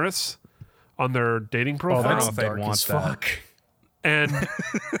Daenerys on their dating profile. Oh, that's dark as fuck. And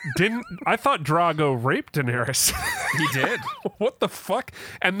I thought Drago raped Daenerys. He did. What the fuck?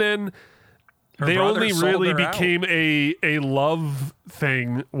 And then they brother only sold really her became a love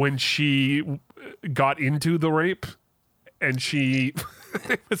thing when she got into the rape, and she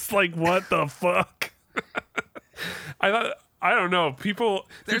it was like, what the fuck? I don't know. People,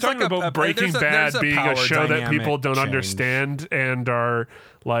 they're talking about Breaking Bad being a show that people don't understand and are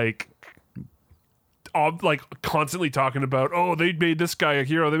like constantly talking about, oh, they made this guy a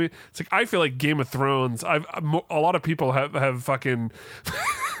hero. It's like, I feel like Game of Thrones, a lot of people have fucking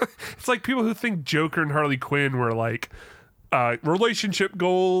it's like people who think Joker and Harley Quinn were like relationship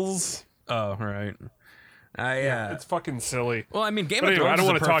goals. Oh, right. Yeah, it's fucking silly. Well, I mean, Game of Thrones. I don't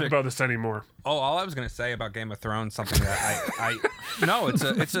want to talk about this anymore. Oh, all I was going to say about Game of Thrones, something that no,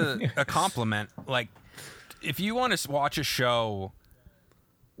 it's a compliment. Like, if you want to watch a show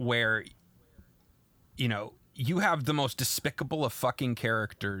where, you know, you have the most despicable of fucking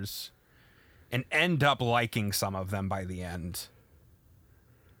characters and end up liking some of them by the end,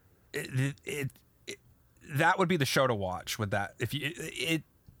 that would be the show to watch. With that,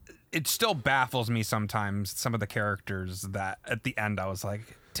 it still baffles me sometimes, some of the characters that at the end I was like,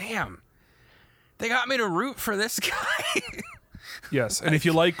 damn, they got me to root for this guy. Yes, and if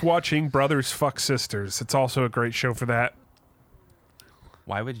you like watching brothers fuck sisters, it's also a great show for that.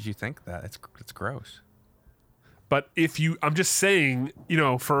 Why would you think that? It's gross. But I'm just saying, you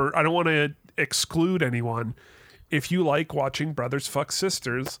know, I don't want to exclude anyone. If you like watching brothers fuck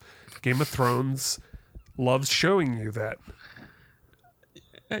sisters, Game of Thrones loves showing you that.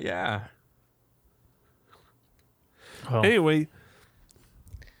 Yeah. Oh. Anyway,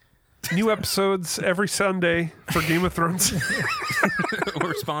 new episodes every Sunday for Game of Thrones.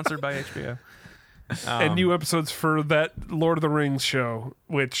 We're sponsored by HBO. And new episodes for that Lord of the Rings show,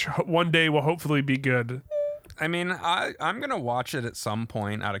 which one day will hopefully be good. I mean, I'm going to watch it at some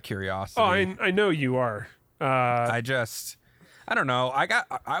point out of curiosity. Oh, I know you are. I don't know.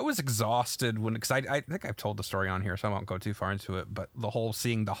 I was exhausted because I think I've told the story on here, so I won't go too far into it. But the whole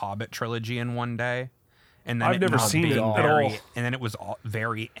seeing the Hobbit trilogy in one day, and then I've never seen it at all. And then it was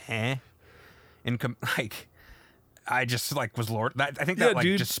very I just like was I think that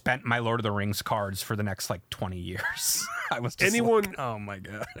just spent my Lord of the Rings cards for the next like 20 years. I was just oh my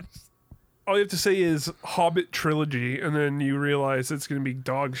god. All you have to say is Hobbit trilogy, and then you realize it's going to be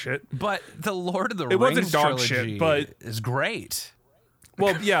dog shit. But the Lord of the Rings wasn't dog trilogy shit, but is great.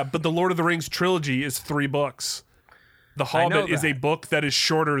 Well, yeah, but the Lord of the Rings trilogy is 3 books. The Hobbit is a book that is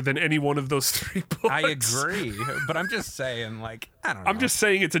shorter than any one of those 3 books. I agree, but I'm just saying, like, I don't know. I'm just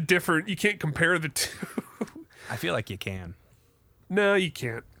saying it's a different. You can't compare the two. I feel like you can. No, you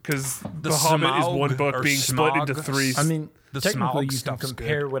can't, because the Hobbit is one book being split into 3. I mean, the technically you can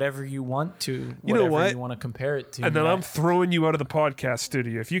compare whatever you want to. You know what? You want to compare it to. And then I'm throwing you out of the podcast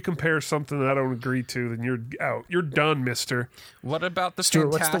studio. If you compare something that I don't agree to, then you're out. You're done, mister. What about the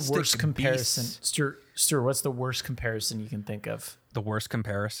Stuart, Fantastic what's the worst comparison? Beasts? Stuart, what's the worst comparison you can think of? The worst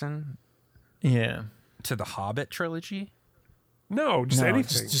comparison? Yeah. To the Hobbit trilogy? No, just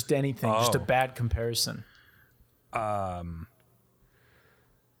anything. Just anything. Just a bad comparison. I'm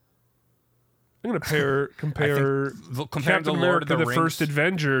going to compare Captain America, the First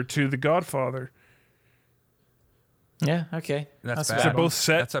Avenger, to The Godfather. Yeah, okay. That's bad. They're both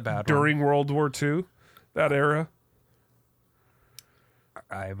set That's a bad during World War II, that era.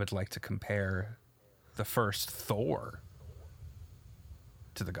 I would like to compare the first Thor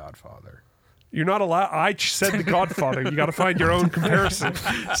to The Godfather. You're not allowed. I said The Godfather. You got to find your own comparison.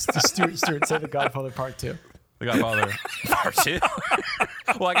 Stuart said The Godfather Part 2. The Godfather Part 2.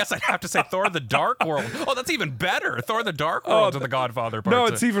 Well, I guess I'd have to say Thor: The Dark World. Oh, that's even better. Thor: The Dark World to The Godfather Part 2. No,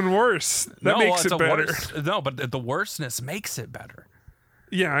 it's even worse. That makes it better. No, but the worstness makes it better.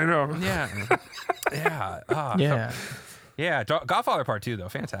 Yeah, I know. Yeah. Yeah. Yeah. Yeah. Godfather Part 2, though.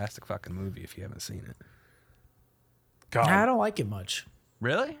 Fantastic fucking movie if you haven't seen it. God. I don't like it much.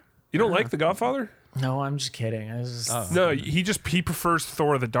 Really? You don't like The Godfather? No, I'm just kidding. No, he prefers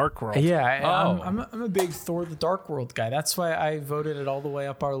Thor: The Dark World. Yeah, I'm a big Thor: The Dark World guy. That's why I voted it all the way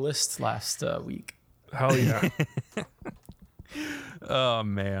up our list last week. Hell yeah. Oh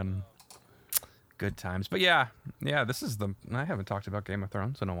man, good times. But yeah, this is I haven't talked about Game of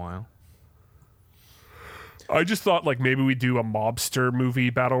Thrones in a while. I just thought like maybe we do a mobster movie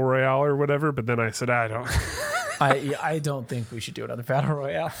battle royale or whatever, but then I said I don't. I don't think we should do another battle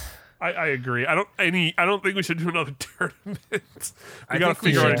royale. I agree. I don't think we should do another tournament. We got to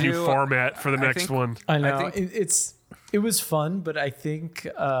figure out a new format for the next one. I know it was fun, but I think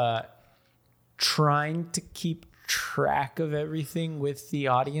trying to keep track of everything with the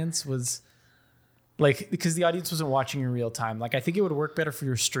audience was like, because the audience wasn't watching in real time. Like, I think it would work better if we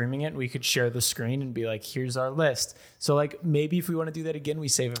were streaming it. We could share the screen and be like, here's our list. So like maybe if we want to do that again, we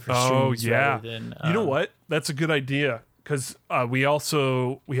save it for streams. Rather than, you know what? That's a good idea. Because we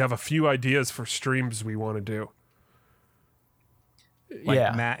have a few ideas for streams we want to do.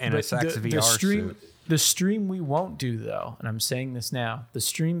 Like Matt in a Sax VR suit. The stream we won't do, though, and I'm saying this now, the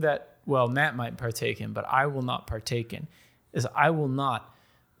stream that, Matt might partake in, but I will not partake in, is I will not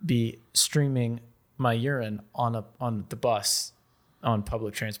be streaming my urine on the bus on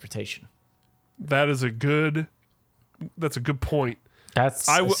public transportation. That's a good point.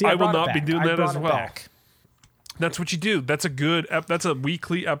 I will not be doing that as well. That's what you do. That's a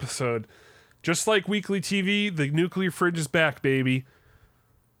weekly episode. Just like weekly TV, the nuclear fridge is back, baby.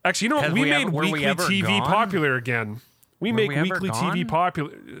 Actually, you know what? We made weekly TV popular again. We make weekly TV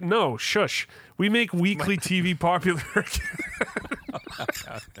popular. No, shush. We make weekly TV popular again.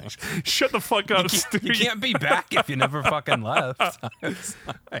 Shut the fuck up, Stu. You can't be back if you never fucking left.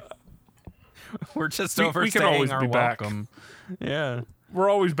 We're just overstaying our welcome. Yeah. We're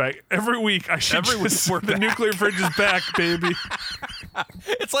always back. Every week, the nuclear fridge is back, baby.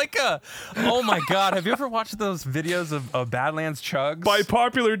 It's like oh my God. Have you ever watched those videos of Badlands Chugs? By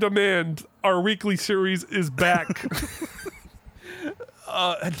popular demand, our weekly series is back. Do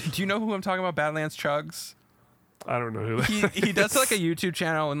you know who I'm talking about, Badlands Chugs? I don't know who that is. He does like a YouTube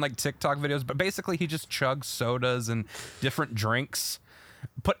channel and like TikTok videos, but basically he just chugs sodas and different drinks.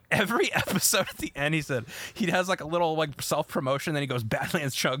 But every episode at the end, he said he has like a little like self promotion. Then he goes,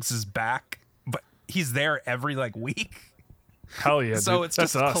 "Badlands Chugs is back," but he's there every like week. Hell yeah! So dude. it's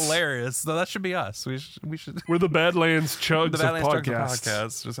That's just us. hilarious. So that should be us. We should. We're the Badlands Chugs the Badlands of Chugs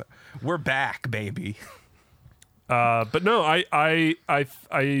podcasts. We're back, baby. But no, I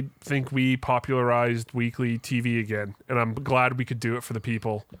think we popularized weekly TV again, and I'm glad we could do it for the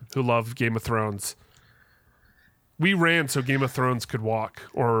people who love Game of Thrones. We ran so Game of Thrones could walk,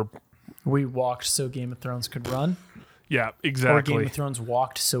 or We walked so Game of Thrones could run. Yeah, Or exactly. Game of Thrones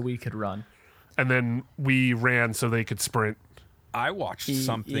walked so we could run. And then we ran so they could sprint. I watched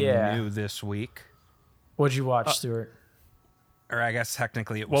something yeah. new this week. What'd you watch, Stuart? Or I guess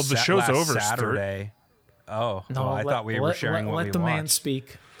technically it was the show's last over, Saturday. Oh, No, well, I thought we were sharing what we Let the man watched.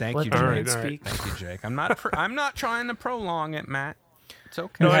 speak. Thank Let you, the Jake. man All right. speak. Thank you, Jake. I'm not trying to prolong it, Matt. It's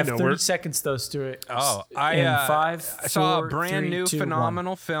okay. You I have know, 30 we're- seconds, though, Stuart. Oh, In I 5, I saw 4, a brand 3, new 2, 1.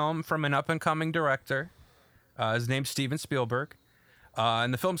 phenomenal film from an up and coming director. His name's Steven Spielberg,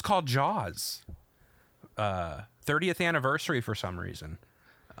 and the film's called Jaws. 30th anniversary for some reason,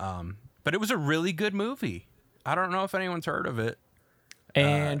 but it was a really good movie. I don't know if anyone's heard of it,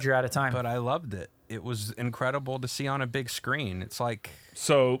 And you're out of time. but I loved it. It was incredible to see on a big screen. It's like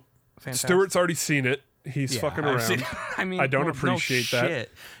So fantastic. Stuart's already seen it. He's fucking I've around. seen- I mean, I don't no appreciate that.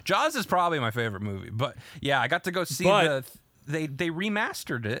 shit. Jaws is probably my favorite movie, but yeah, I got to go see But- they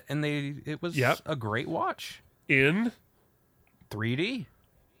remastered it, and it was Yep. a great watch. In 3D,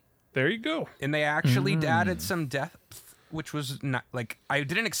 there you go. and they actually added some depth, which was not like I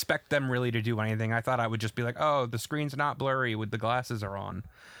didn't expect them really to do anything. I thought I would just be like, oh, the screen's not blurry with the glasses are on.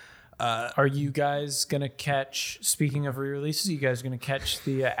 Are you guys going to catch, speaking of re-releases, you guys going to catch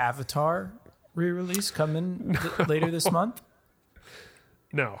the Avatar re-release coming later this month?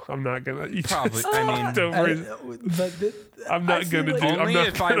 No, I'm not gonna. Probably. I mean, Don't worry. I'm not feel gonna like- do. only I'm not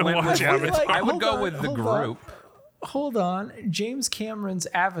if I gonna went watch with Avatar. I would Hold go on, with the hold on. group. Hold on. James Cameron's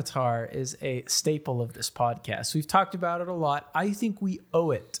Avatar is a staple of this podcast. We've talked about it a lot. I think we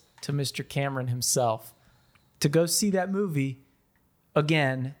owe it to Mr. Cameron himself to go see that movie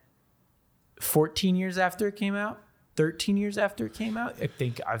again 14 years after it came out, 13 years after it came out.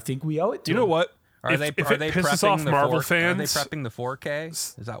 I think we owe it to You know him. what? Are if they it pisses prepping off the Marvel 4K? Are they fans, prepping the 4K?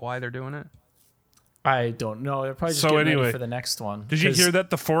 Is that why they're doing it? I don't know. They're probably just So getting anyway, ready for the next one. did you 'Cause- hear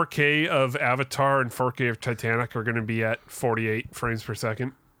that the 4K of Avatar and 4K of Titanic are going to be at 48 frames per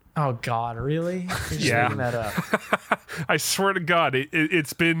second? Oh, God, really? You're just Yeah. making that up. I swear to God,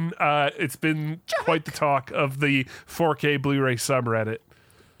 it's been quite the talk of the 4K Blu-ray subreddit.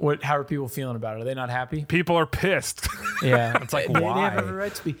 How are people feeling about it? Are they not happy? People are pissed. Yeah, It's like, they have why? every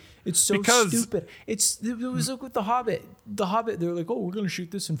right to be. It's so Because- stupid. It was like with The Hobbit. The Hobbit, they were like, "Oh, we're gonna shoot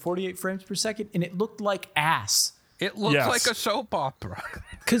this in 48 frames per second," and it looked like ass It looks Yes. like a soap opera.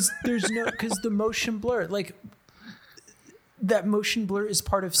 because the motion blur, like that motion blur is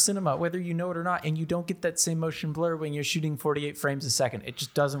part of cinema, whether you know it or not, and you don't get that same motion blur when you're shooting 48 frames a second. It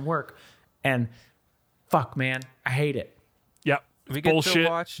just doesn't work, and fuck, man, I hate it. Yep. We get Bullshit. to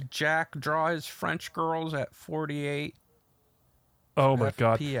watch Jack draw his French girls at 48 Oh my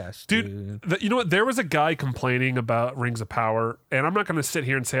God. FPS, Dude, you know what? There was a guy complaining about Rings of Power, and I'm not going to sit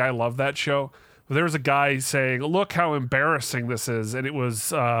here and say I love that show, but there was a guy saying, look how embarrassing this is. And it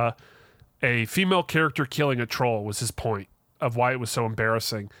was a female character killing a troll was his point of why it was so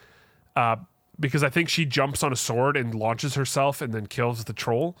embarrassing. Because I think she jumps on a sword and launches herself and then kills the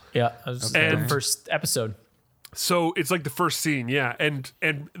troll. Yeah, that was And- the first episode. So it's like the first scene, yeah. And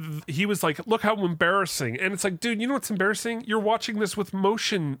he was like, look how embarrassing. And it's like, dude, you know what's embarrassing? You're watching this with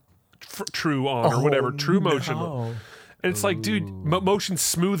motion true on or whatever, true motion. no. And it's like, dude, motion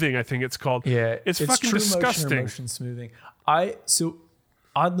smoothing, I think it's called. Yeah, It's fucking true disgusting. Motion or motion smoothing. So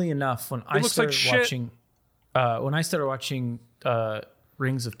oddly enough, when I looks like started watching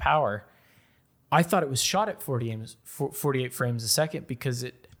Rings of Power, I thought it was shot at 48 frames a second because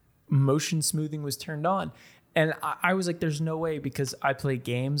motion smoothing was turned on. And I was like, there's no way, because I play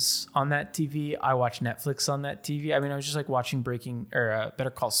games on that TV. I watch Netflix on that TV. I mean, I was just like watching Better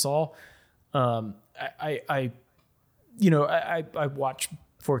Call Saul. I watch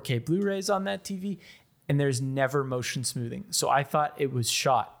 4K Blu-rays on that TV, and there's never motion smoothing. So I thought it was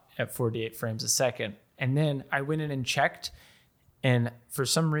shot at 48 frames a second. And then I went in and checked, and for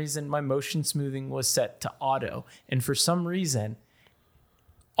some reason, my motion smoothing was set to auto. And for some reason,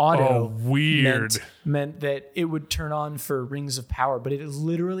 auto weird. meant that it would turn on for Rings of Power, but it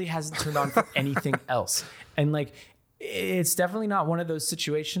literally hasn't turned on for anything else. And like, it's definitely not one of those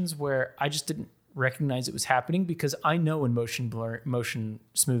situations where I just didn't recognize it was happening, because I know when motion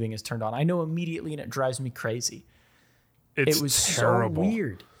smoothing is turned on. I know immediately, and it drives me crazy. It's It was terrible. so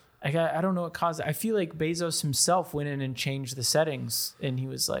weird. Like, I don't know what caused it. I feel like Bezos himself went in and changed the settings, and he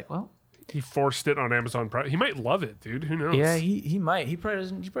was like, well, He forced it on Amazon Prime. He might love it, dude. Who knows? yeah, he might. He probably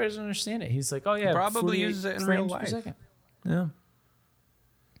doesn't understand it. He's like, oh yeah, Probably 48 uses it in real frames per life. second. Yeah.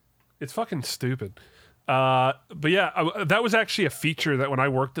 It's fucking stupid. But yeah, that was actually a feature that when I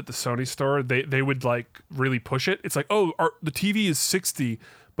worked at the Sony store, they would like really push it. It's like, oh, the TV is 60,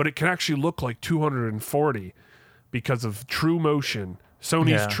 but it can actually look like 240 because of true motion.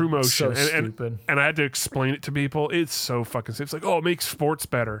 Sony's True Motion. So stupid. And I had to explain it to people. It's so fucking stupid. It's like, oh, it makes sports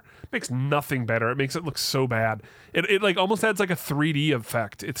better. It makes nothing better. It makes it look so bad. It like almost adds like a 3D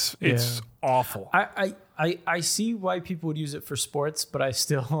effect. It's awful. I see why people would use it for sports, but I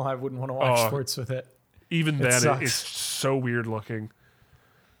wouldn't want to watch sports with it. Even then, it's so weird looking.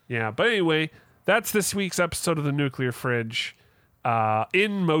 Yeah, but anyway, that's this week's episode of the Nuclear Fridge.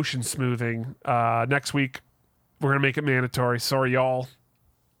 In motion smoothing. Next week, we're gonna make it mandatory. Sorry, y'all.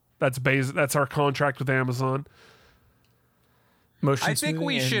 That's our contract with Amazon. Motion I think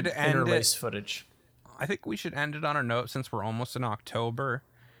we should end interlace footage. I think we should end it on a note, since we're almost in October,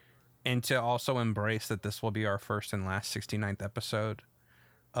 and to also embrace that this will be our first and last 69th episode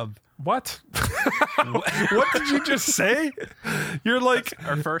of what? What did you just say? You're like,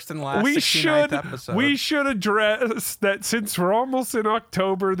 our first and last 69th episode. We should address that since we're almost in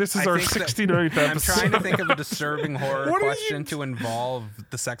October. This is our 69th episode. I'm trying to think of a disturbing horror question to involve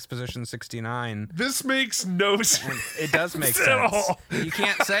the sex position 69. This makes no sense. And it does make sense. You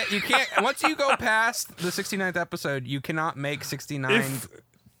can't once you go past the 69th episode, you cannot make 69.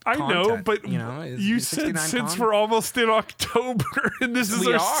 I know, but you said since we're almost in October and this is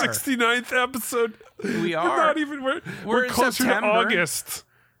our 69th episode. We are. We're not even. We're closer to August.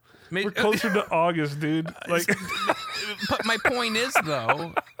 We're closer to August, dude. Like, but my point is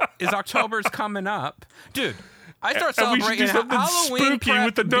October's coming up, dude. I start celebrating we should do something Halloween spooky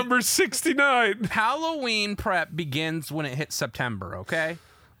with the number 69. Halloween prep begins when it hits September. Okay,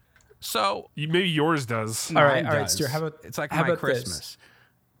 so maybe yours does. All right, Stuart. How about it's like my Christmas? This?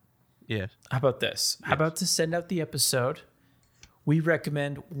 Yeah. How about this? Yes. How about to send out the episode? We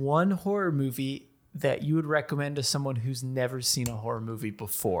recommend one horror movie that you would recommend to someone who's never seen a horror movie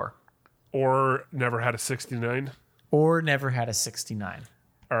before. Or never had a 69. Or never had a 69.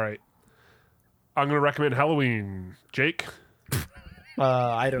 All right. I'm going to recommend Halloween. Jake?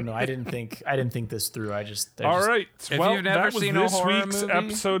 I don't know. I didn't think this through. All right. If you've never seen a horror movie,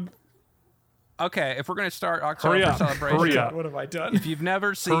 episode. Okay, if we're gonna start October celebration, hurry up. What have I done? If you've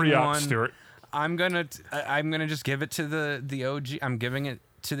never seen hurry up, one, Stuart. I'm gonna just give it to the OG. I'm giving it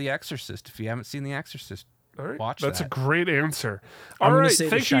to The Exorcist. If you haven't seen The Exorcist, watch That's that. a great answer. I'm gonna say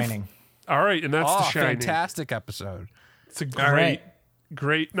The Shining. All right, and that's The Shining. Fantastic episode. It's a great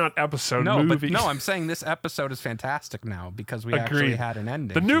not episode movie. But I'm saying this episode is fantastic now because we actually had an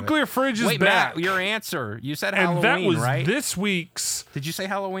ending. The Nuclear Fridge is back. Matt, your answer. You said Halloween, and that was right? This week's. Did you say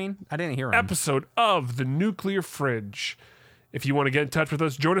Halloween? I didn't hear him. Episode of the Nuclear Fridge. If you want to get in touch with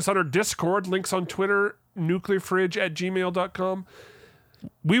us, join us on our Discord. Links on Twitter, nuclearfridge@gmail.com.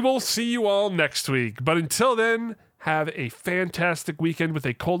 We will see you all next week. But until then, have a fantastic weekend with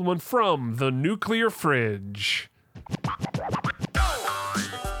a cold one from the Nuclear Fridge.